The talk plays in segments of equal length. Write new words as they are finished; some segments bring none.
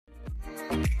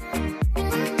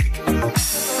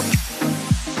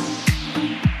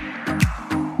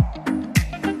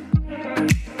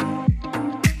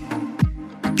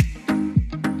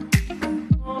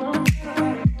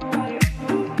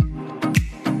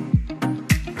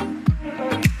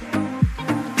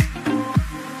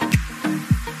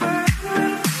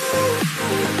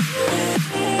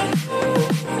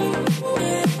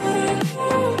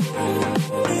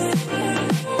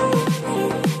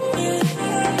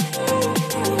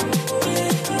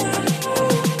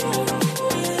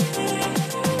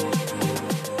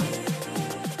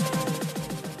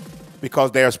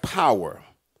because there's power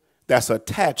that's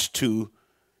attached to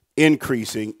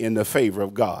increasing in the favor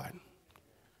of God.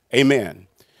 Amen.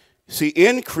 See,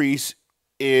 increase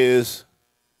is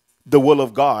the will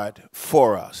of God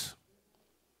for us.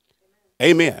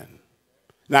 Amen.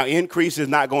 Now, increase is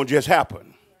not going to just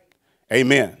happen.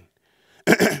 Amen.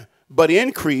 But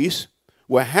increase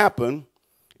will happen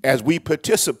as we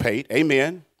participate.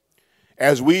 Amen.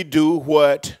 As we do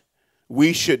what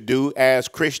we should do as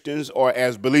Christians or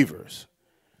as believers.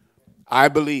 I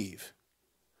believe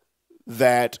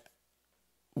that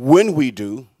when we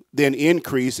do, then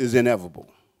increase is inevitable.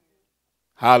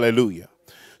 Hallelujah.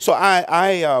 So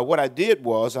what I did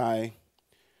was I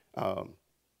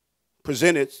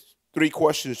presented 3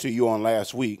 questions to you on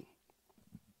last week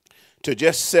to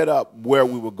just set up where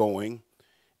we were going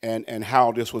and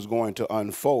how this was going to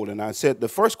unfold. And I said, the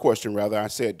first question, rather, I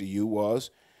said to you was,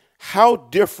 how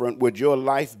different would your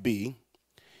life be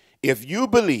if you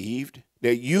believed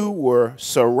that you were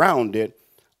surrounded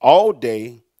all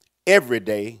day, every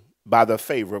day by the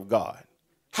favor of God?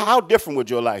 How different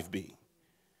would your life be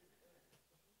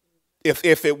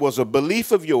if it was a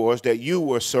belief of yours that you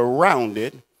were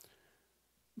surrounded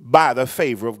by the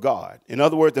favor of God? In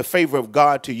other words, the favor of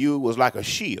God to you was like a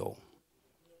shield.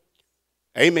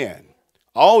 Amen.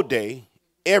 All day,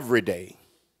 every day,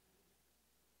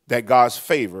 that God's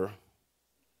favor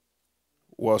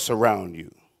will surround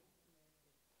you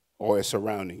or is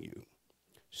surrounding you.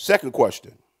 Second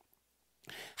question,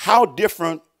 how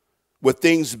different would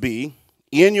things be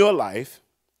in your life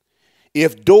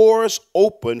if doors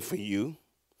open for you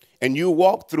and you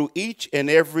walk through each and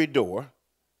every door,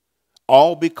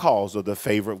 all because of the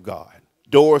favor of God?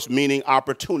 Doors meaning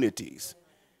opportunities.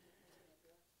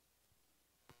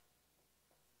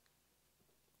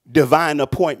 Divine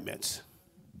appointments,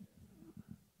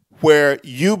 where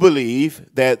you believe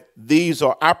that these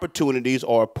are opportunities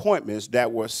or appointments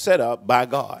that were set up by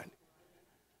God.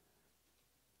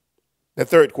 The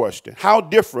third question, how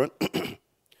different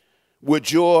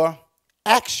would your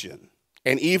action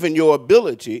and even your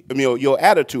ability, your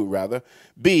attitude rather,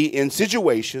 be in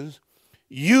situations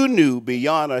you knew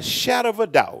beyond a shadow of a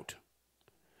doubt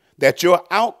that your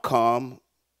outcome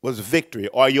was victory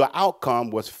or your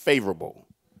outcome was favorable?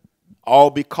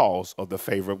 All because of the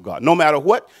favor of God. No matter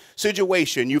what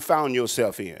situation you found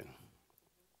yourself in.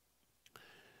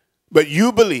 But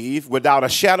you believe without a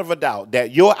shadow of a doubt that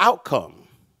your outcome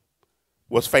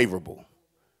was favorable,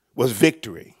 was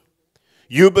victory.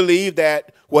 You believe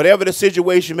that whatever the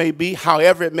situation may be,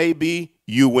 however it may be,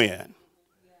 you win.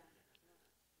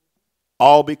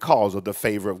 All because of the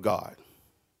favor of God.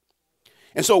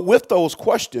 And so with those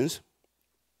questions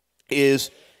is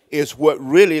what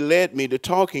really led me to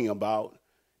talking about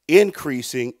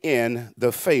increasing in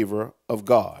the favor of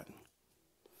God.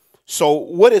 So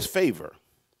what is favor?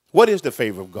 What is the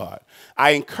favor of God?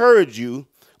 I encourage you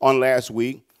on last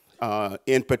week,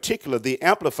 in particular the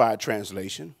Amplified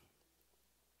translation,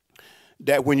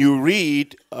 that when you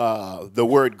read the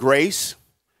word grace,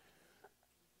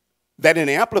 that in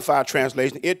the Amplified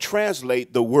translation, it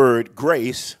translates the word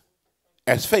grace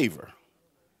as favor.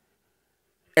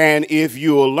 And if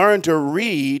you'll learn to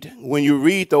read, when you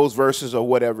read those verses or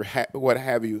whatever, what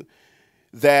have you,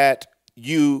 that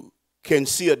you can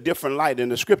see a different light in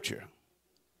the scripture.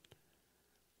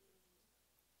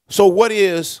 So what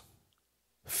is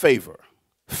favor?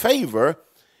 Favor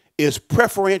is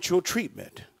preferential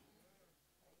treatment.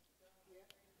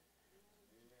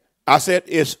 I said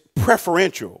it's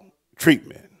preferential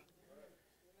treatment.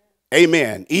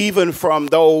 Amen. Even from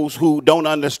those who don't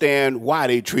understand why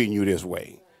they're treating you this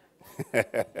way.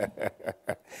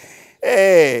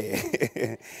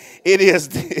 Hey, it is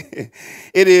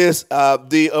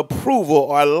the approval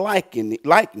or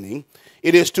likening.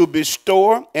 It is to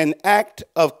bestow an act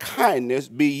of kindness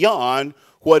beyond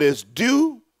what is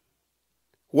due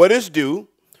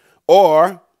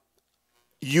or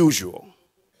usual.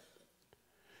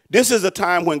 This is a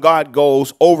time when God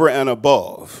goes over and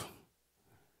above.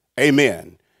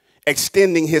 Amen.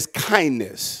 Extending his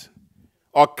kindness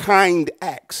or kind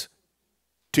acts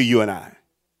to you and I.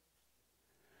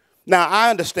 Now, I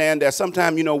understand that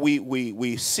sometimes,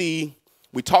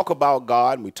 we talk about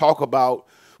God, and we talk about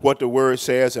what the word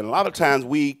says, and a lot of times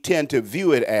we tend to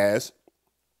view it as,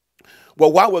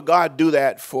 well, why would God do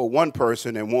that for one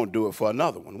person and won't do it for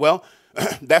another one? Well,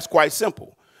 that's quite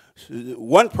simple.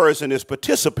 One person is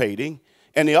participating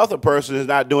and the other person is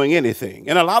not doing anything.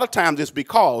 And a lot of times it's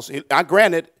because, I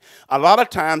grant it, a lot of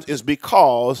times it's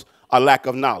because a lack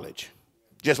of knowledge.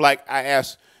 Just like I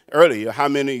asked earlier, how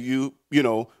many of you,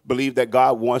 believe that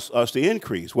God wants us to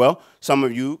increase? Well, some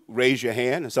of you raised your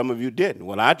hand and some of you didn't.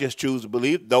 Well, I just choose to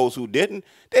believe those who didn't,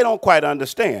 they don't quite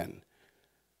understand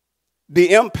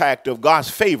the impact of God's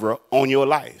favor on your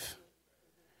life.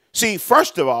 See,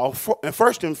 first of all,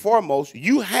 first and foremost,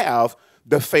 you have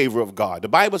the favor of God. The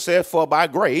Bible says, for by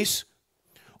grace,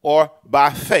 or by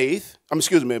faith,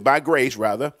 by grace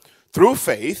rather, through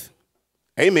faith,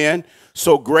 amen.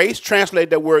 So grace, translate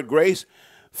that word grace,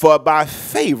 for by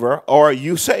favor are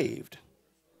you saved.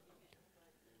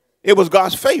 It was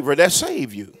God's favor that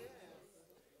saved you.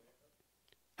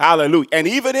 Hallelujah. And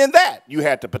even in that, you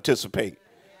had to participate.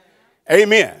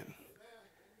 Amen.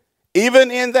 Even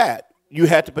in that, you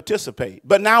had to participate.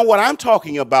 But now what I'm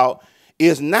talking about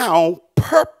is now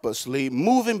purposely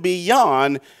moving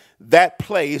beyond that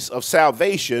place of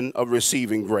salvation, of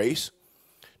receiving grace,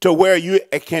 to where you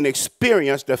can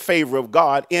experience the favor of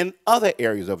God in other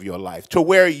areas of your life. To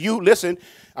where you, listen,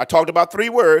 I talked about 3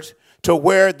 words, to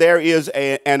where there is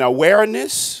an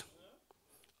awareness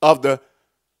of the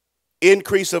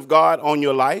increase of God on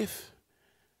your life.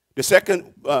 The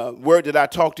second word that I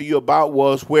talked to you about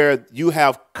was where you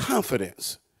have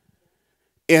confidence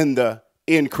in the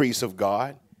increase of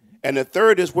God. And the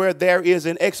third is where there is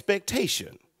an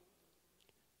expectation.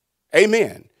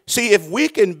 Amen. See, if we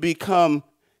can become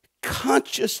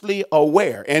consciously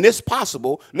aware, and it's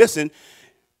possible, listen,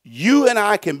 you and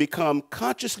I can become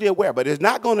consciously aware, but it's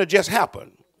not going to just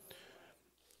happen.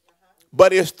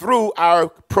 But it's through our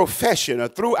profession or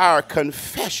through our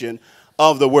confession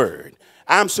of the word.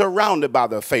 I'm surrounded by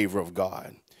the favor of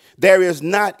God. There is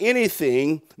not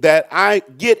anything that I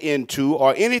get into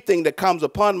or anything that comes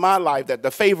upon my life that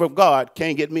the favor of God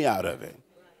can't get me out of it.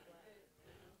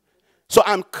 So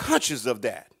I'm conscious of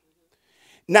that.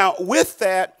 Now, with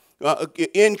that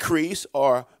increase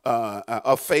or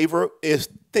of favor is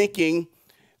thinking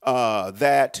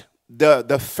that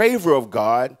the favor of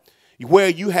God, where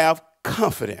you have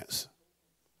confidence.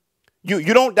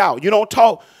 You don't doubt. You don't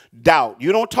talk doubt.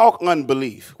 You don't talk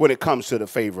unbelief when it comes to the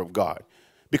favor of God,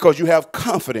 because you have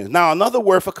confidence. Now, another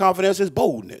word for confidence is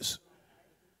boldness.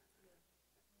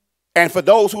 And for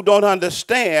those who don't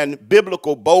understand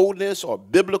biblical boldness or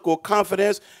biblical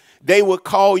confidence, they would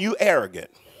call you arrogant.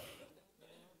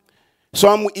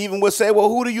 Some even would say, well,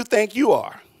 who do you think you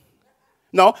are?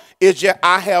 No, it's just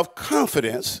I have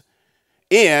confidence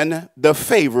in the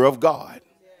favor of God.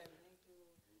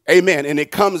 Amen. And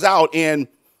it comes out in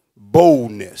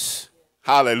boldness.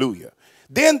 Hallelujah.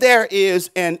 Then there is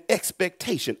an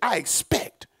expectation. I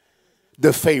expect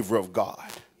the favor of God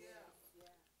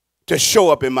to show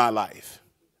up in my life.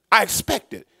 I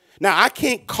expect it. Now, I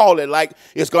can't call it like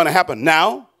it's going to happen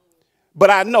now, but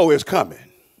I know it's coming.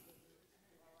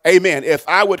 Amen. If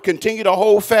I would continue to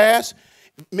hold fast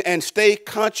and stay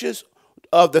conscious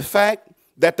of the fact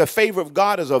that the favor of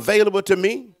God is available to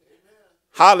me,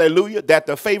 hallelujah, that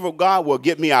the favor of God will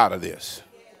get me out of this.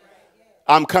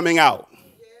 I'm coming out.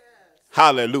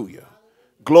 Hallelujah.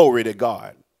 Glory to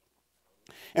God.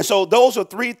 And so those are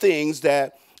 3 things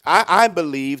that I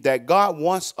believe that God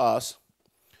wants us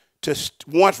to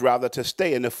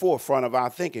stay in the forefront of our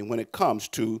thinking when it comes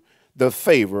to the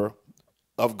favor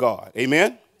of God.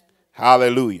 Amen.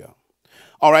 Hallelujah.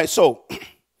 All right. So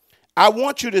I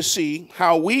want you to see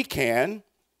how we can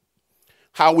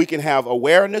have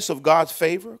awareness of God's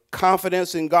favor,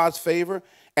 confidence in God's favor,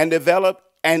 and develop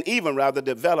an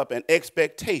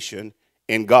expectation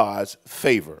in God's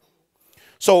favor.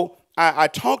 So I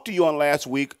talked to you on last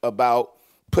week about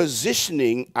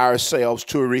positioning ourselves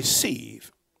to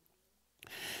receive.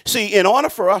 See, in order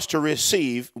for us to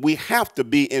receive, we have to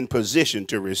be in position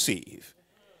to receive.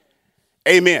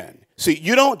 Amen. See,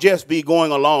 you don't just be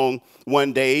going along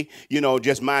one day,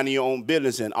 just minding your own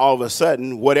business, and all of a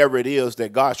sudden, whatever it is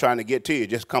that God's trying to get to you,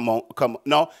 just come on.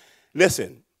 No,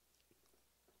 listen.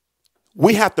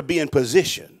 We have to be in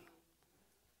position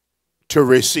to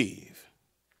receive.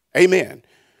 Amen.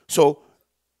 So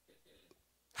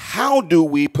how do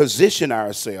we position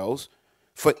ourselves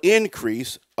for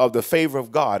increase of the favor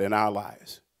of God in our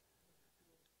lives?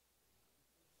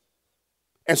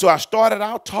 And so I started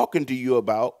out talking to you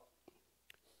about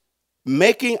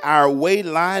making our way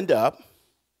lined up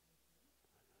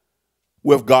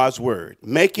with God's word,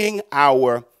 making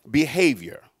our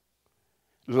behavior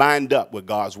lined up with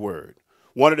God's word.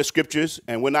 One of the scriptures,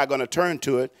 and we're not going to turn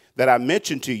to it, that I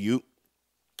mentioned to you,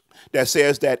 that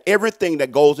says that everything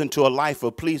that goes into a life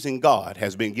of pleasing God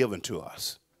has been given to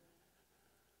us.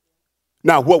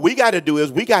 Now, what we got to do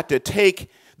is we got to take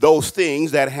those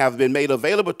things that have been made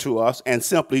available to us and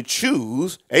simply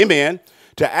choose, amen,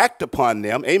 to act upon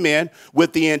them, amen,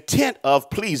 with the intent of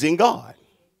pleasing God.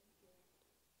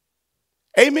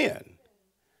 Amen.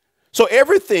 So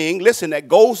everything, listen, that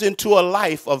goes into a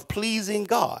life of pleasing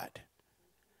God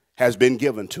has been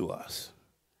given to us.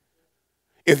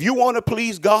 If you want to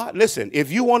please God, listen,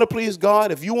 if you want to please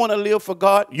God, if you want to live for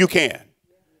God, you can.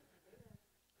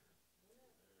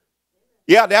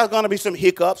 Yeah, there's going to be some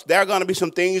hiccups. There are going to be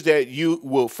some things that you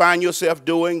will find yourself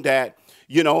doing that,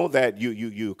 you know, that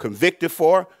you convicted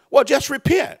for. Well, just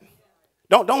repent.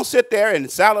 Don't sit there and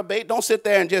salivate. Don't sit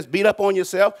there and just beat up on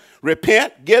yourself.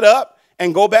 Repent, get up,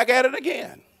 and go back at it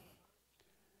again.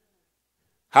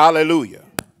 Hallelujah.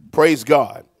 Praise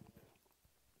God.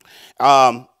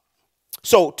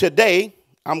 So today,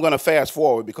 I'm going to fast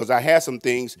forward because I had some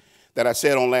things that I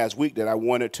said on last week that I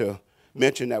wanted to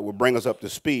mention that will bring us up to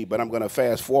speed, but I'm going to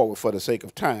fast forward for the sake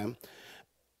of time.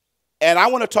 And I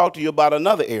want to talk to you about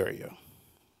another area.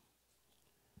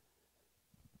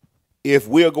 If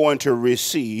we're going to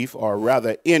receive, or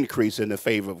rather increase in the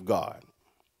favor of God.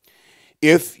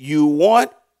 If you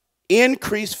want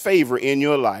increased favor in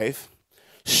your life,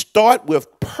 start with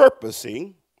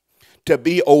purposing to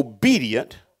be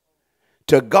obedient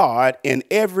to God in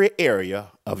every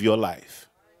area of your life.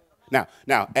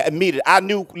 Now, immediately, I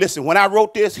knew, listen, when I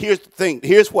wrote this, here's the thing.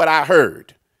 Here's what I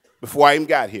heard before I even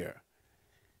got here.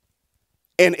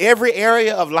 In every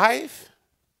area of life,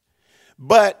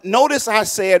 but notice I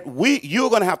said, you're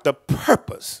going to have to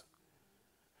purpose.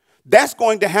 That's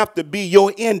going to have to be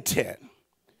your intent.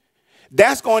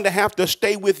 That's going to have to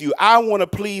stay with you. I want to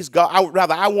please God.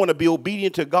 I want to be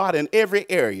obedient to God in every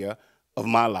area of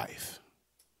my life.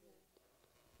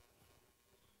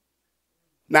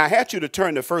 Now, I had you to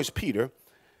turn to 1 Peter.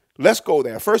 Let's go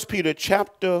there. 1 Peter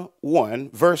chapter 1,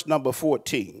 verse number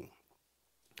 14.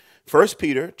 1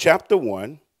 Peter chapter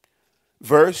 1,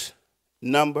 verse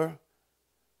number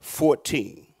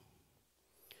 14.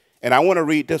 And I want to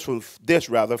read this from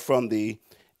the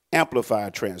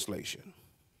Amplified translation.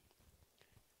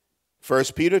 1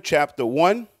 Peter chapter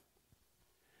 1,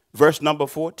 verse number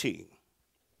 14.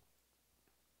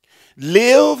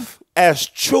 Live as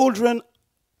children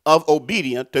of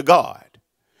obedience to God.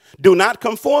 Do not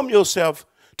conform yourself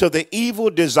to the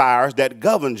evil desires that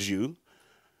governs you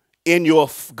in your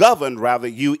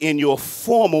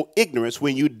formal ignorance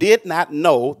when you did not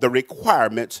know the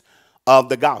requirements of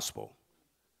the gospel.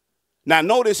 Now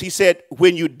notice he said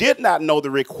when you did not know the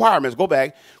requirements, go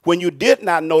back, when you did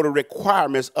not know the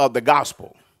requirements of the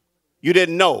gospel. You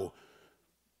didn't know.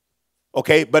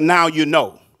 Okay, but now you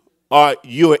know, or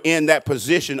you're in that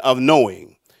position of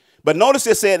knowing. But notice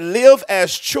it said, live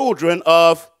as children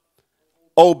of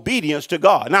obedience to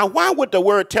God. Now, why would the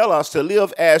word tell us to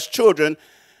live as children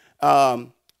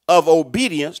of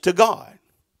obedience to God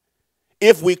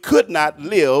if we could not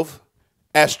live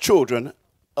as children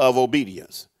of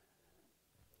obedience?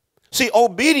 See,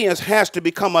 obedience has to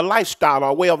become a lifestyle or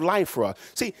a way of life for us.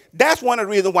 See, that's one of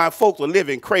the reasons why folks are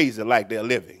living crazy like they're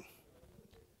living.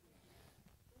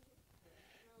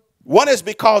 One is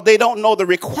because they don't know the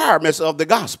requirements of the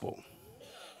gospel.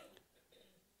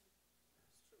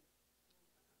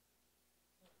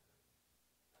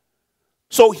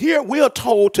 So here we are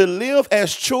told to live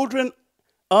as children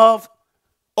of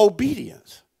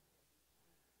obedience.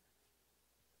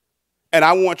 And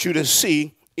I want you to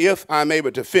see, if I'm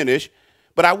able to finish,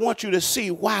 but I want you to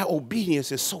see why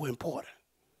obedience is so important.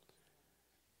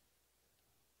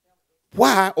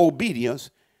 Why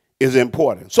obedience is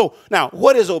important. So now,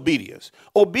 what is obedience?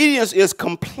 Obedience is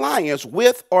compliance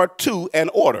with or to an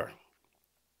order,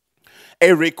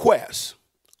 a request,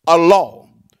 a law,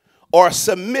 or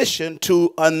submission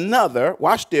to another,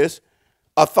 watch this,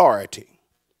 authority.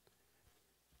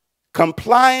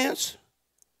 Compliance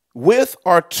with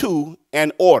or to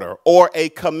an order or a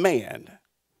command.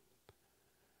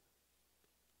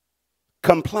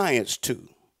 Compliance to.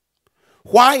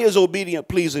 Why is obedience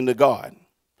pleasing to God?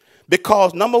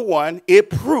 Because, number one, it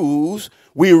proves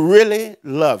we really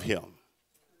love him.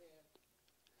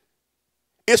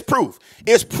 It's proof.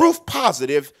 It's proof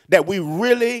positive that we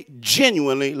really,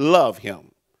 genuinely love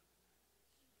him.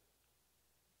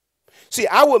 See,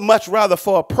 I would much rather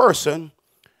for a person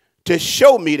to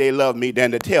show me they love me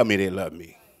than to tell me they love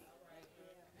me.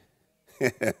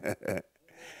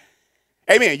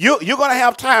 Amen. You're going to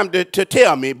have time to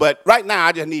tell me, but right now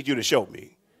I just need you to show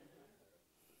me.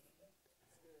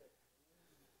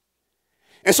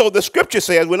 And so the scripture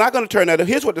says, we're not going to turn that.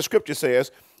 Here's what the scripture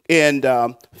says in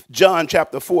John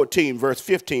chapter 14, verse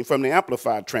 15 from the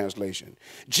Amplified translation.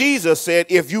 Jesus said,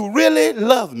 if you really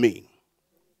love me,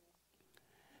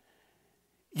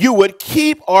 you would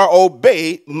keep or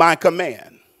obey my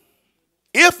command.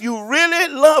 If you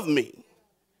really love me,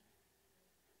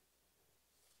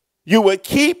 you would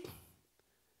keep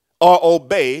or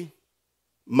obey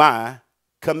my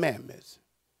commandments.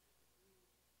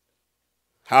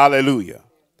 Hallelujah.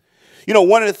 You know,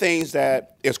 one of the things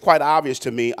that is quite obvious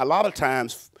to me, a lot of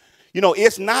times, you know,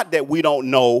 it's not that we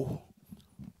don't know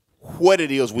what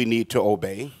it is we need to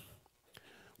obey.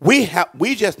 We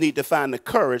just need to find the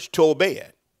courage to obey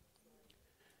it.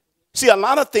 See, a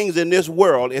lot of things in this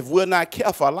world, if we're not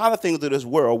careful, a lot of things in this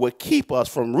world will keep us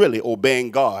from really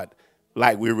obeying God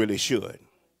like we really should.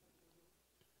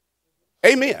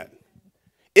 Amen.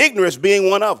 Ignorance being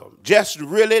one of them, just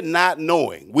really not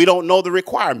knowing. We don't know the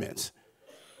requirements.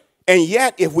 And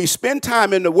yet, if we spend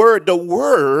time in the Word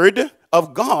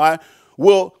of God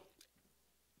will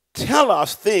tell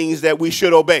us things that we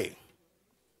should obey.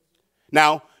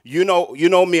 Now, you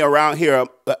know me around here.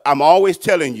 I'm always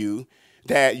telling you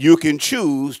that you can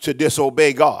choose to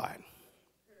disobey God.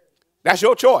 That's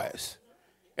your choice.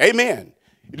 Amen.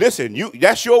 Listen,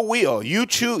 that's your will. You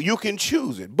can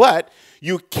choose it, but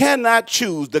you cannot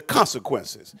choose the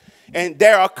consequences. And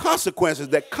there are consequences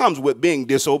that comes with being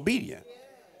disobedient.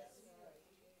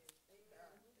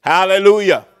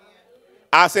 Hallelujah.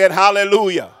 I said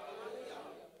hallelujah.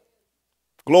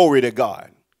 Glory to God.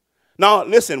 Now,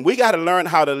 listen, we got to learn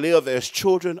how to live as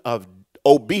children of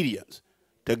obedience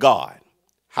to God.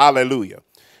 Hallelujah.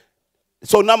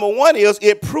 So number one is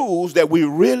it proves that we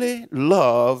really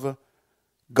love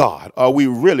God, or we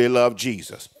really love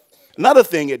Jesus. Another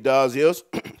thing it does is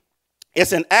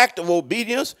it's an act of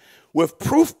obedience with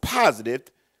proof positive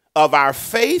of our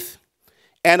faith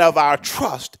and of our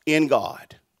trust in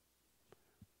God.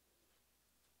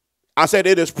 I said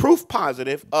it is proof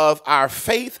positive of our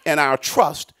faith and our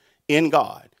trust in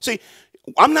God. See,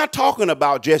 I'm not talking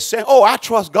about just saying, oh, I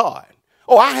trust God.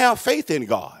 Oh, I have faith in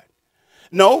God.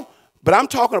 No, but I'm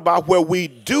talking about where we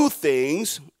do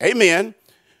things, amen,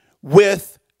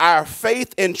 with our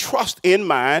faith and trust in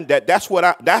mind. That's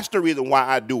the reason why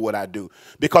I do what I do.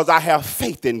 Because I have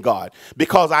faith in God.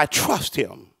 Because I trust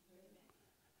him.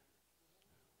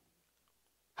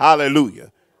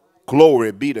 Hallelujah.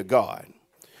 Glory be to God.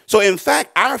 So, in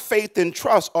fact, our faith and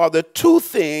trust are the two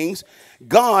things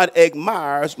God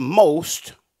admires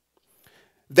most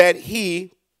that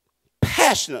he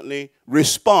passionately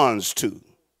responds to.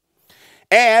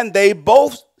 And they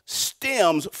both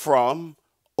stems from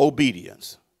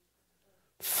obedience,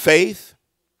 faith,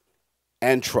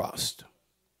 and trust.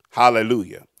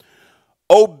 Hallelujah.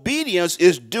 Obedience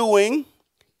is doing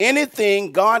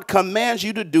anything God commands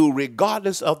you to do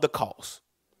regardless of the cost.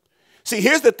 See,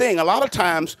 here's the thing. A lot of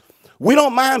times we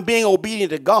don't mind being obedient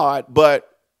to God, but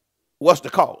what's the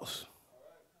cost?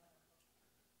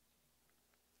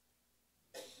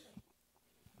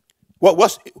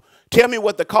 Tell me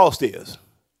what the cost is.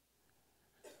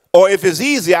 Or if it's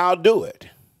easy, I'll do it.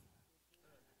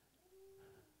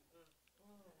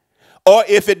 Or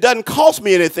if it doesn't cost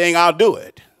me anything, I'll do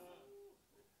it.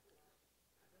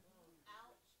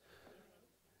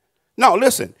 No,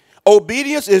 listen.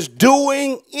 Obedience is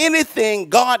doing anything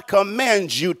God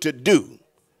commands you to do,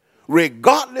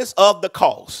 regardless of the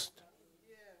cost.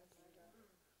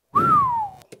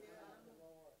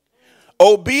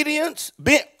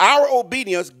 Our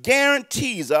obedience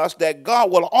guarantees us that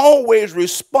God will always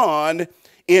respond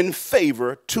in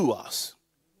favor to us.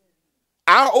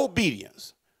 Our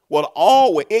obedience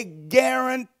it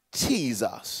guarantees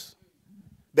us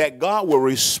that God will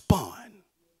respond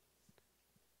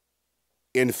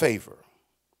in favor.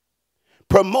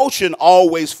 Promotion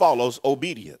always follows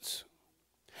obedience.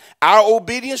 Our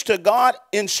obedience to God's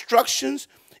instructions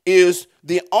is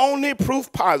the only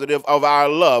proof positive of our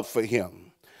love for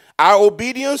him. Our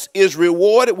obedience is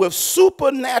rewarded with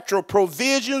supernatural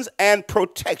provisions and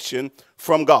protection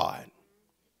from God.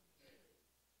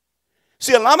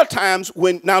 See, a lot of times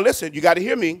now listen, you got to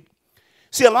hear me.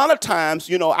 See, a lot of times,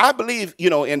 I believe,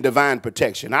 in divine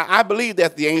protection. I believe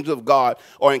that the angels of God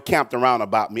are encamped around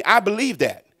about me. I believe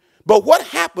that. But what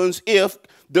happens if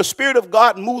the Spirit of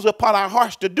God moves upon our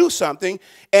hearts to do something,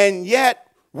 and yet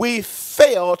we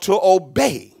fail to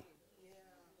obey?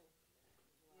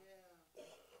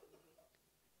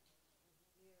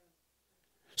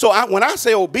 So when I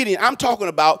say obedient, I'm talking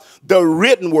about the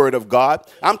written word of God.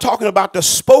 I'm talking about the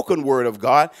spoken word of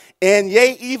God, and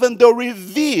yea, even the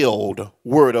revealed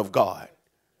word of God.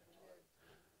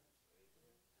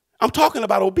 I'm talking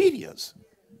about obedience.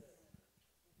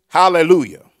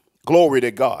 Hallelujah. Glory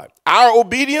to God. Our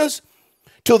obedience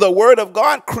to the word of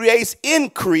God creates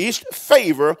increased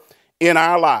favor in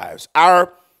our lives.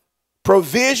 Our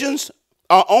provisions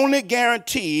are only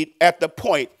guaranteed at the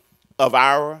point of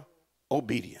our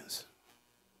obedience.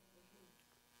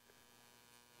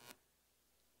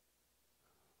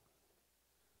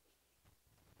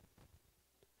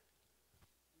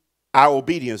 our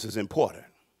obedience is important.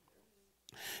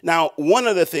 Now, one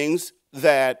of the things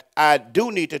that I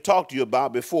do need to talk to you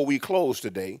about before we close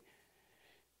today,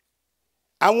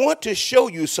 I want to show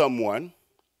you someone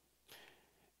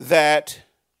that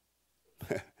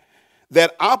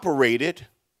that operated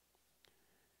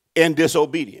in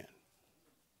disobedience.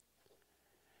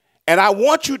 And I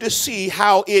want you to see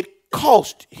how it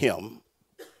cost him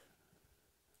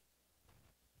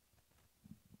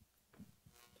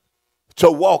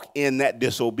to walk in that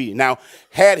disobedience. Now,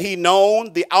 had he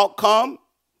known the outcome,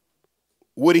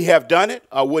 would he have done it,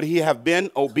 or would he have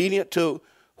been obedient to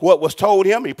what was told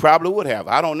him? He probably would have.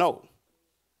 I don't know.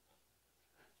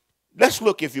 Let's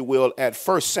look, if you will, at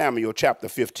 1 Samuel chapter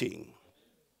 15.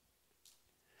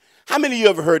 How many of you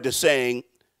ever heard the saying,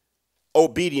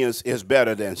 obedience is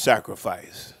better than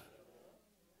sacrifice?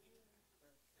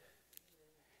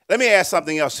 Let me add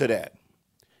something else to that.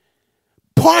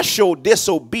 Partial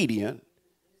disobedience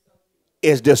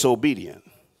is disobedient.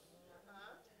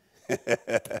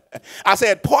 I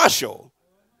said partial.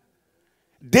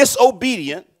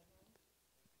 Disobedient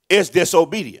is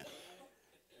disobedient.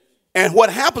 And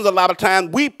what happens a lot of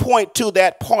times, we point to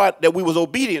that part that we was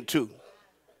obedient to.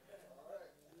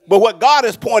 But what God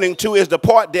is pointing to is the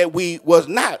part that we was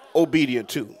not obedient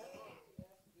to.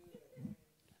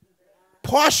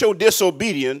 Partial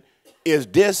disobedience is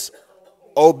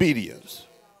disobedience.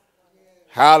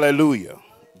 Hallelujah.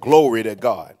 Glory to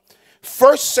God.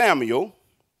 1 Samuel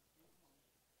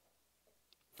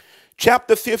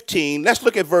chapter 15. Let's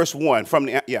look at verse 1 from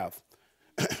the,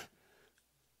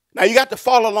 Now you got to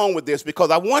follow along with this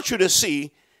because I want you to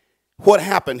see what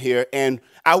happened here. And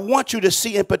I want you to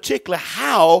see in particular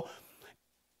how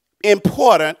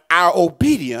important our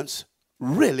obedience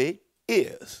really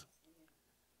is.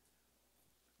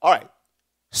 All right.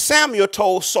 Samuel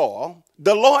told Saul,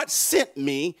 the Lord sent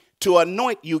me to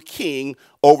anoint you king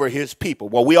over his people.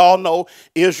 Well, we all know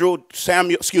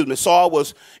Saul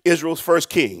was Israel's first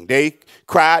king. They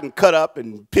cried and cut up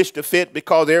and pitched a fit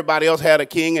because everybody else had a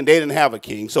king and they didn't have a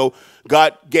king. So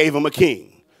God gave him a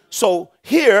king. So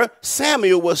here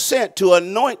Samuel was sent to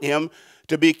anoint him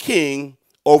to be king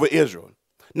over Israel.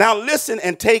 Now listen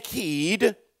and take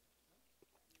heed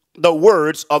the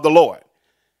words of the Lord.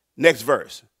 Next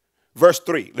verse. Verse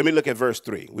 3. Let me look at verse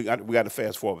 3. We got to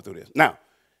fast forward through this. Now,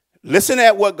 listen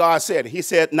at what God said. He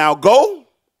said, now go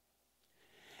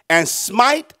and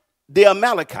smite the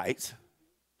Amalekites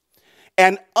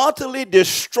and utterly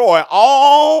destroy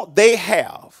all they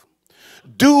have.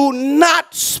 Do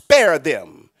not spare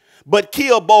them, but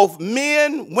kill both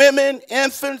men, women,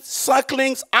 infants,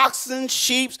 sucklings, oxen,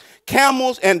 sheep,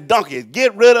 camels, and donkeys.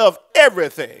 Get rid of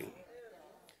everything.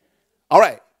 All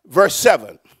right, verse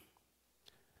 7.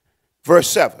 Verse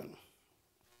 7.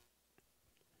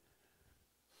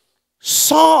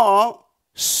 Saul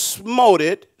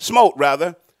smote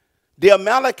the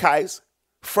Amalekites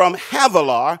from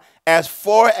Havilah as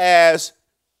far as,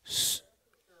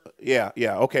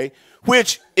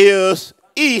 which is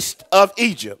east of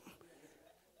Egypt.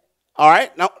 All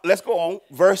right, now let's go on.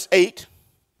 Verse 8.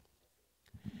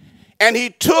 And he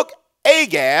took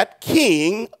Agag,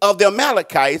 king of the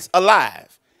Amalekites, alive.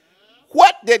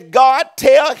 What did God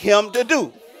tell him to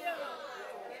do?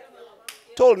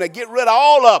 Told him to get rid of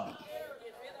all of them.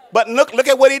 But look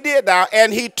at what he did now.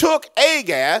 And he took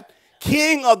Agag,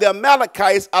 king of the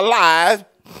Amalekites, alive,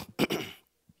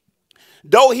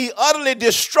 though he utterly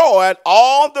destroyed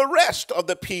all the rest of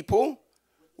the people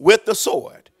with the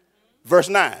sword. Verse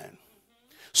 9.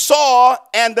 Saul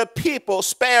and the people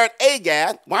spared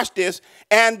Agag, watch this,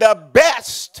 and the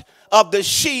best of the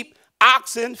sheep,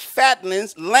 oxen,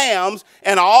 fatlings, lambs,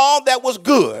 and all that was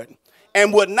good,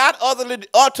 and would not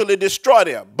utterly destroy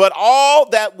them. But all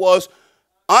that was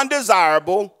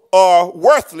undesirable or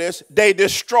worthless, they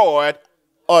destroyed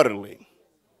utterly.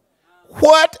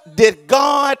 What did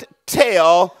God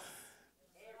tell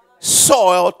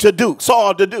Saul to do?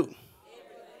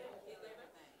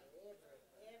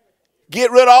 Get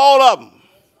rid of all of them.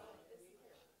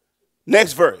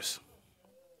 Next verse.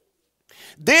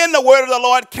 Then the word of the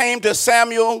Lord came to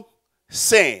Samuel,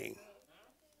 saying,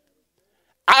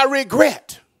 I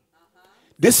regret.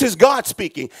 This is God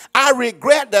speaking. I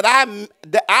regret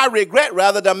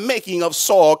the making of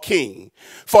Saul king,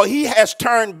 for he has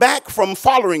turned back from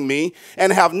following me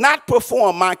and have not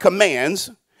performed my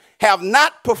commands. Have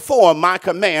not performed my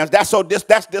commands.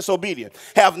 That's disobedient.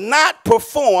 Have not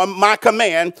performed my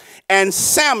command. And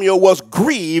Samuel was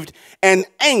grieved and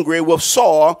angry with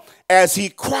Saul as he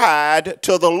cried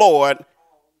to the Lord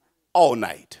all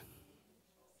night.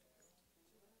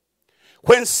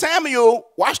 When Samuel,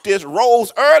 watch this,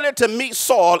 rose early to meet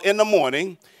Saul in the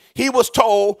morning, he was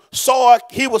told Saul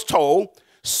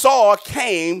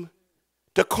came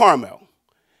to Carmel,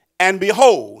 and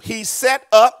behold, he set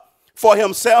up for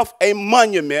himself a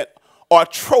monument or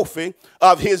trophy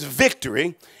of his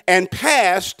victory, and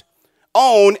passed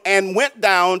on and went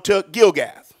down to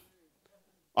Gilgal.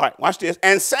 All right, watch this.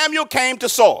 And Samuel came to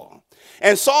Saul,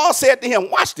 and Saul said to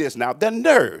him, watch this now, the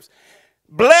nerves.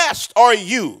 Blessed are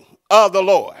you of the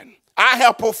Lord. I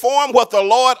have performed what the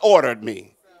Lord ordered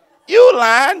me. You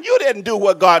lying. You didn't do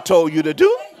what God told you to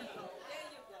do.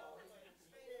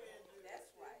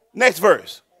 Next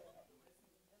verse.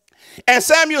 And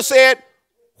Samuel said,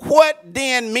 what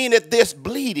then meaneth this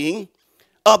bleating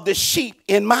of the sheep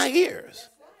in my ears,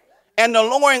 and the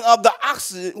lowing of the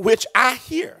oxen which I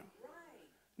hear?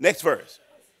 Next verse.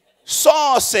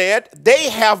 Saul said, they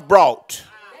have brought.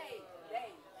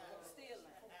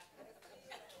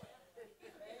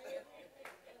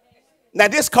 Now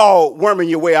this is called worming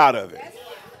your way out of it.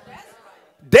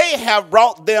 They have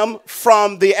brought them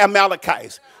from the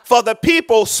Amalekites. For the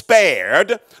people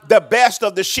spared the best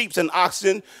of the sheep and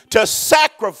oxen to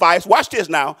sacrifice, watch this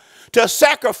now, to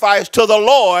sacrifice to the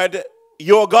Lord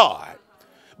your God.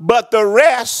 But the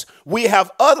rest we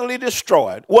have utterly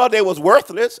destroyed. Well, they was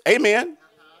worthless. Amen.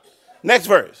 Next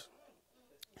verse.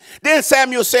 Then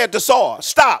Samuel said to Saul,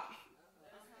 stop.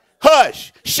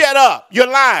 Hush. Shut up.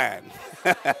 You're lying.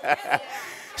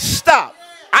 Stop.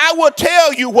 I will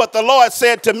tell you what the Lord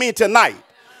said to me tonight.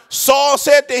 Saul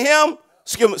said to him,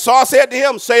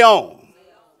 say on.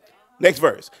 Next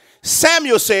verse.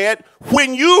 Samuel said,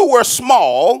 when you were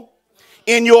small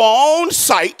in your own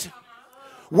sight,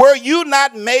 were you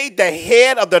not made the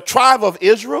head of the tribe of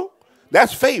Israel?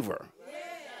 That's favor.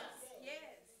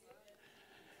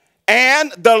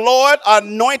 And the Lord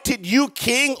anointed you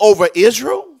king over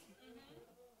Israel.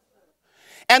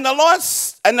 And the Lord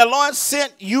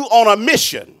sent you on a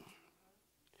mission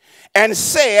and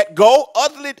said, go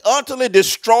utterly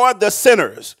destroy the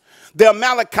sinners, the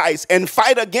Amalekites, and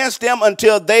fight against them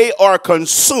until they are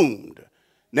consumed.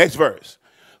 Next verse.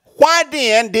 Why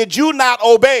then did you not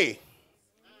obey?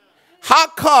 How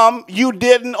come you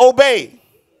didn't obey?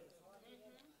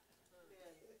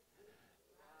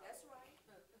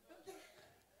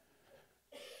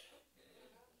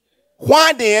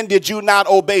 Why then did you not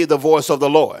obey the voice of the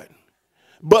Lord,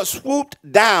 but swooped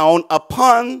down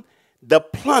upon the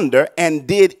plunder and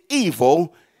did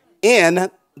evil in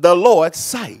the Lord's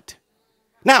sight?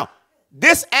 Now,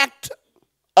 this act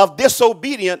of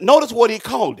disobedience, notice what he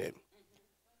called it.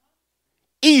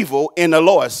 Evil in the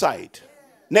Lord's sight.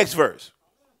 Next verse.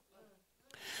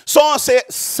 Saul said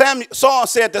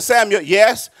to Samuel,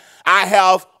 yes, I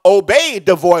have obeyed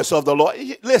the voice of the Lord.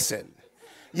 Listen.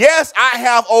 Yes, I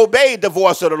have obeyed the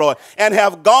voice of the Lord and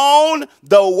have gone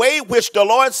the way which the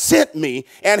Lord sent me,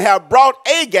 and have brought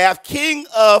Agag, king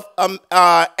of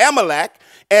Amalek,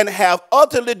 and have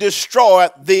utterly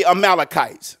destroyed the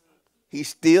Amalekites. He's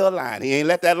still lying. He ain't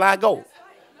let that lie go.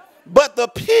 But the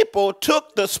people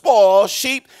took the spoil,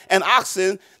 sheep and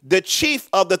oxen, the chief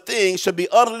of the things should be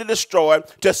utterly destroyed,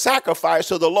 to sacrifice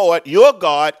to the Lord your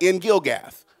God in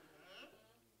Gilgal.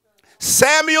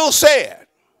 Samuel said,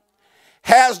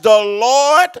 has the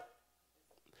Lord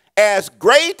as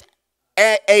great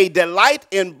a delight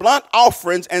in blunt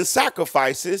offerings and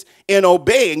sacrifices in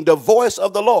obeying the voice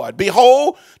of the Lord?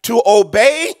 Behold, to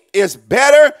obey is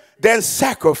better than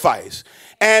sacrifice,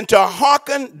 and to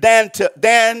hearken than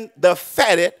the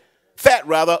fat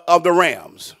of the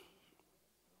rams.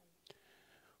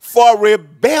 For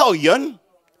rebellion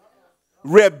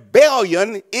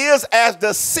is as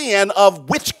the sin of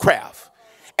witchcraft,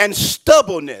 and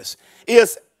stubbornness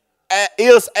is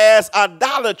as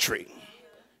idolatry,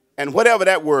 and whatever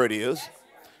that word is,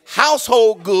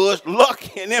 household goods,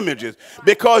 luck, and images,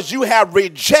 because you have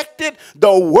rejected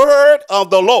the word of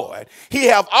the Lord. He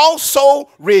have also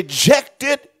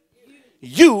rejected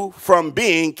you from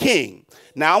being king.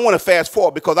 Now, I want to fast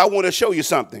forward because I want to show you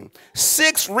something.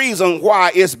 6 reasons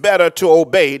why it's better to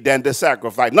obey than to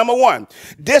sacrifice. Number 1,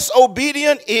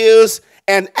 disobedience is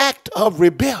an act of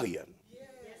rebellion.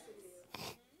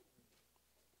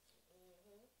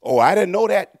 Oh, I didn't know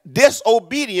that.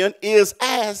 Disobedience is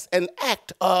as an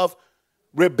act of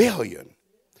rebellion,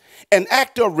 an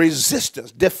act of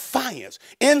resistance, defiance,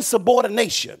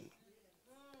 insubordination.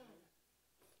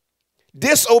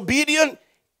 Disobedience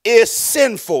is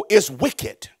sinful, it's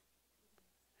wicked.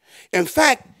 In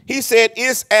fact, he said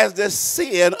it's as the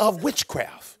sin of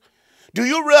witchcraft. Do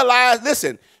you realize,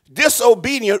 listen,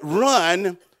 disobedience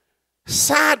run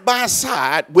side by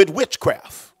side with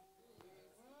witchcraft.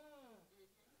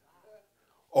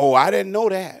 Oh, I didn't know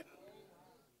that.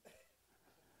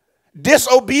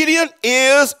 Disobedient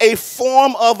is a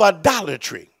form of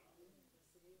idolatry.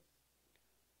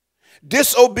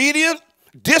 Disobedient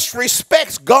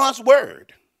disrespects God's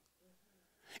word.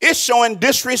 It's showing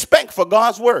disrespect for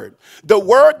God's word. The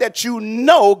word that you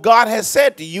know God has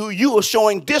said to you, you are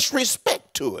showing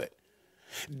disrespect to it.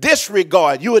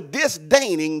 Disregard. You are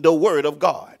disdaining the word of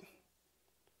God.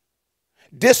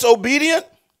 Disobedient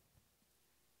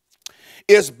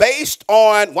is based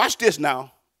on, watch this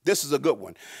now, this is a good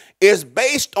one, is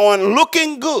based on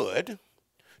looking good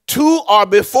to or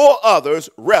before others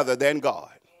rather than God.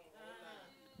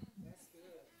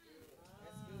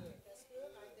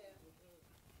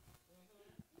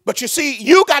 But you see,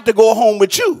 you got to go home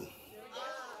with you.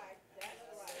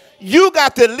 You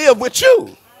got to live with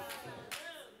you.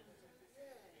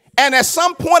 And at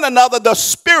some point or another, the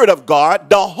Spirit of God,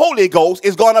 the Holy Ghost,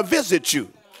 is going to visit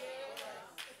you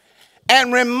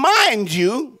and remind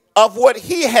you of what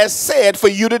he has said for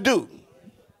you to do.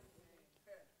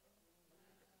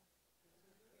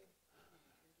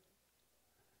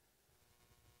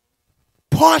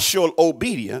 Partial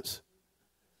obedience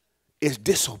is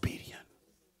disobedience.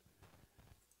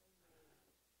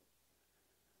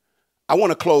 I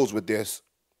want to close with this.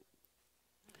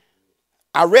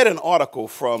 I read an article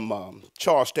from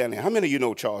Charles Stanley. How many of you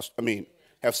know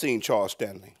have seen Charles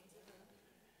Stanley?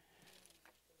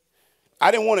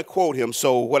 I didn't want to quote him,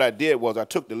 so what I did was I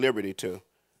took the liberty to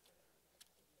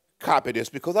copy this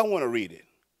because I want to read it.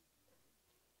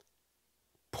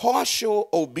 Partial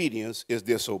obedience is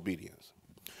disobedience.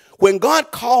 When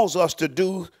God calls us to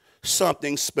do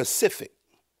something specific,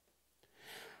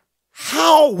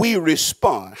 how do we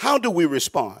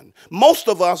respond? Most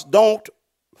of us don't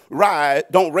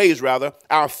raise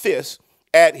our fists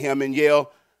at him and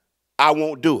yell, I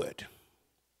won't do it.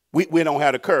 We don't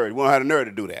have the courage. We don't have the nerve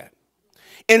to do that.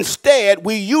 Instead,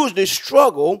 we usually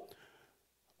struggle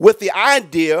with the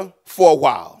idea for a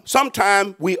while.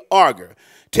 Sometimes we argue,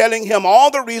 telling him all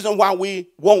the reason why we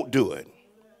won't do it.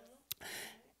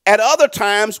 At other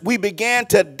times, we began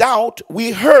to doubt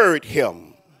we heard him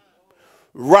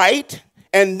right,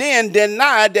 and then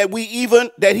denied that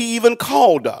he even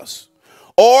called us.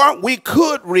 Or we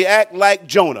could react like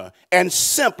Jonah and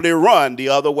simply run the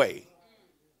other way.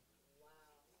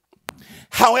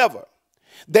 However,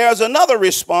 there's another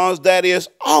response that is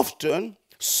often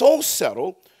so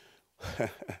subtle,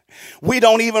 we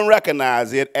don't even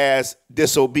recognize it as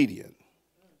disobedient.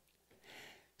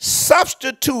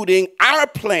 Substituting our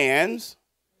plans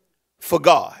for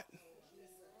God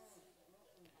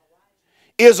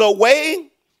is a way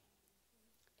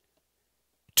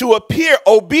to appear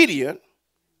obedient,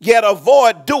 yet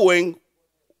avoid doing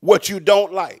what you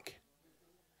don't like.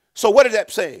 So what is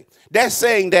that saying? That's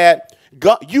saying that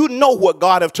God, you know what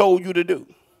God have told you to do.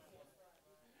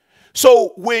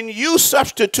 So when you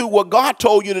substitute what God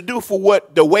told you to do for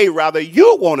the way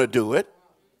you want to do it,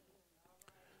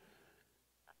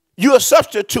 you are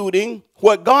substituting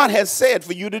what God has said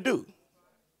for you to do.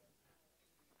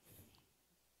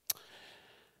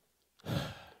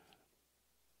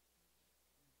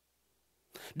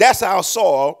 That's how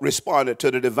Saul responded to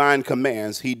the divine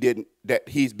commands that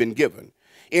he's been given.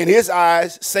 In his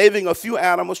eyes, saving a few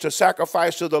animals to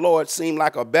sacrifice to the Lord seemed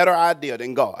like a better idea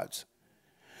than God's.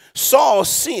 Saul's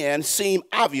sin seemed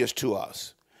obvious to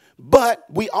us, but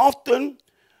we often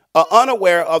are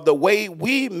unaware of the way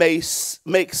we may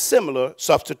make similar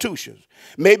substitutions.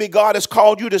 Maybe God has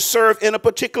called you to serve in a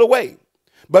particular way,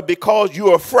 but because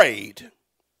you're afraid,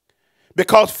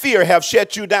 because fear have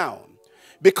shut you down,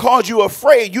 because you're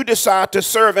afraid, you decide to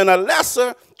serve in a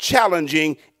lesser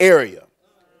challenging area.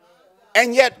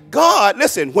 And yet God,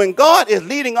 listen, when God is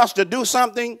leading us to do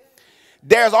something,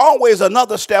 there's always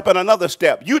another step and another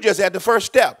step. You just at the first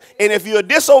step. And if you're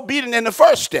disobedient in the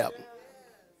first step,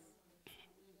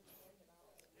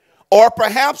 or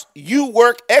perhaps you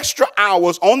work extra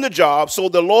hours on the job so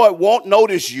the Lord won't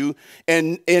notice you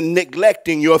in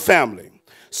neglecting your family.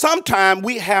 Sometimes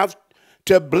we have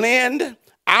to blend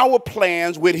our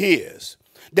plans with his,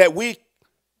 that we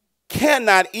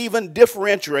cannot even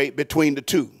differentiate between the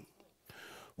two.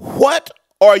 What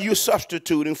are you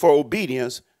substituting for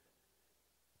obedience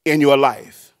in your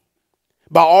life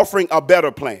by offering a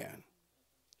better plan?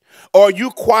 Are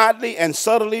you quietly and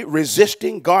subtly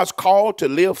resisting God's call to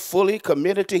live fully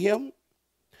committed to him?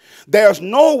 There's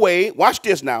no way, watch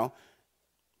this now,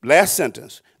 last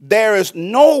sentence. There is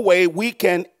no way we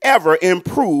can ever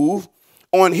improve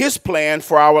on his plan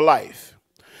for our life.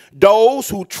 Those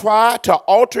who try to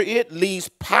alter it lead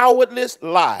powerless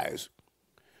lives,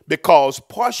 because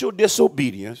partial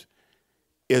disobedience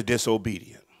is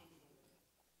disobedient.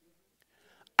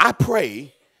 I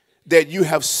pray that you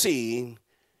have seen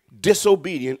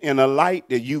disobedient in a light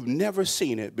that you've never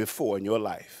seen it before in your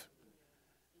life.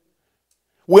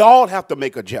 We all have to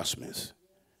make adjustments.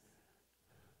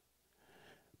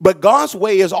 But God's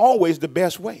way is always the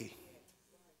best way.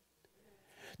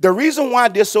 The reason why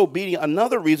disobedience,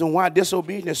 another reason why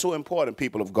disobedience is so important,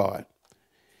 people of God,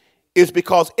 is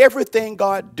because everything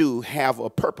God do have a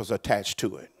purpose attached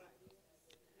to it.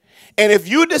 And if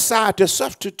you decide to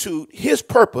substitute his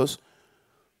purpose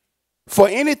for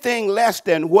anything less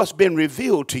than what's been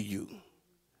revealed to you,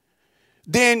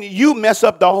 then you mess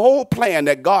up the whole plan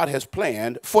that God has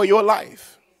planned for your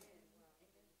life.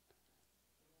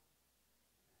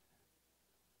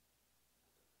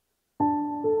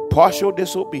 Partial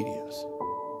disobedience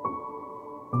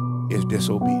is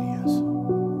disobedience.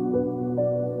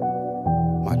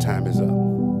 My time is up.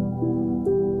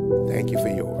 Thank you for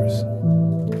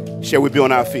yours. Shall we be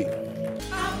on our feet?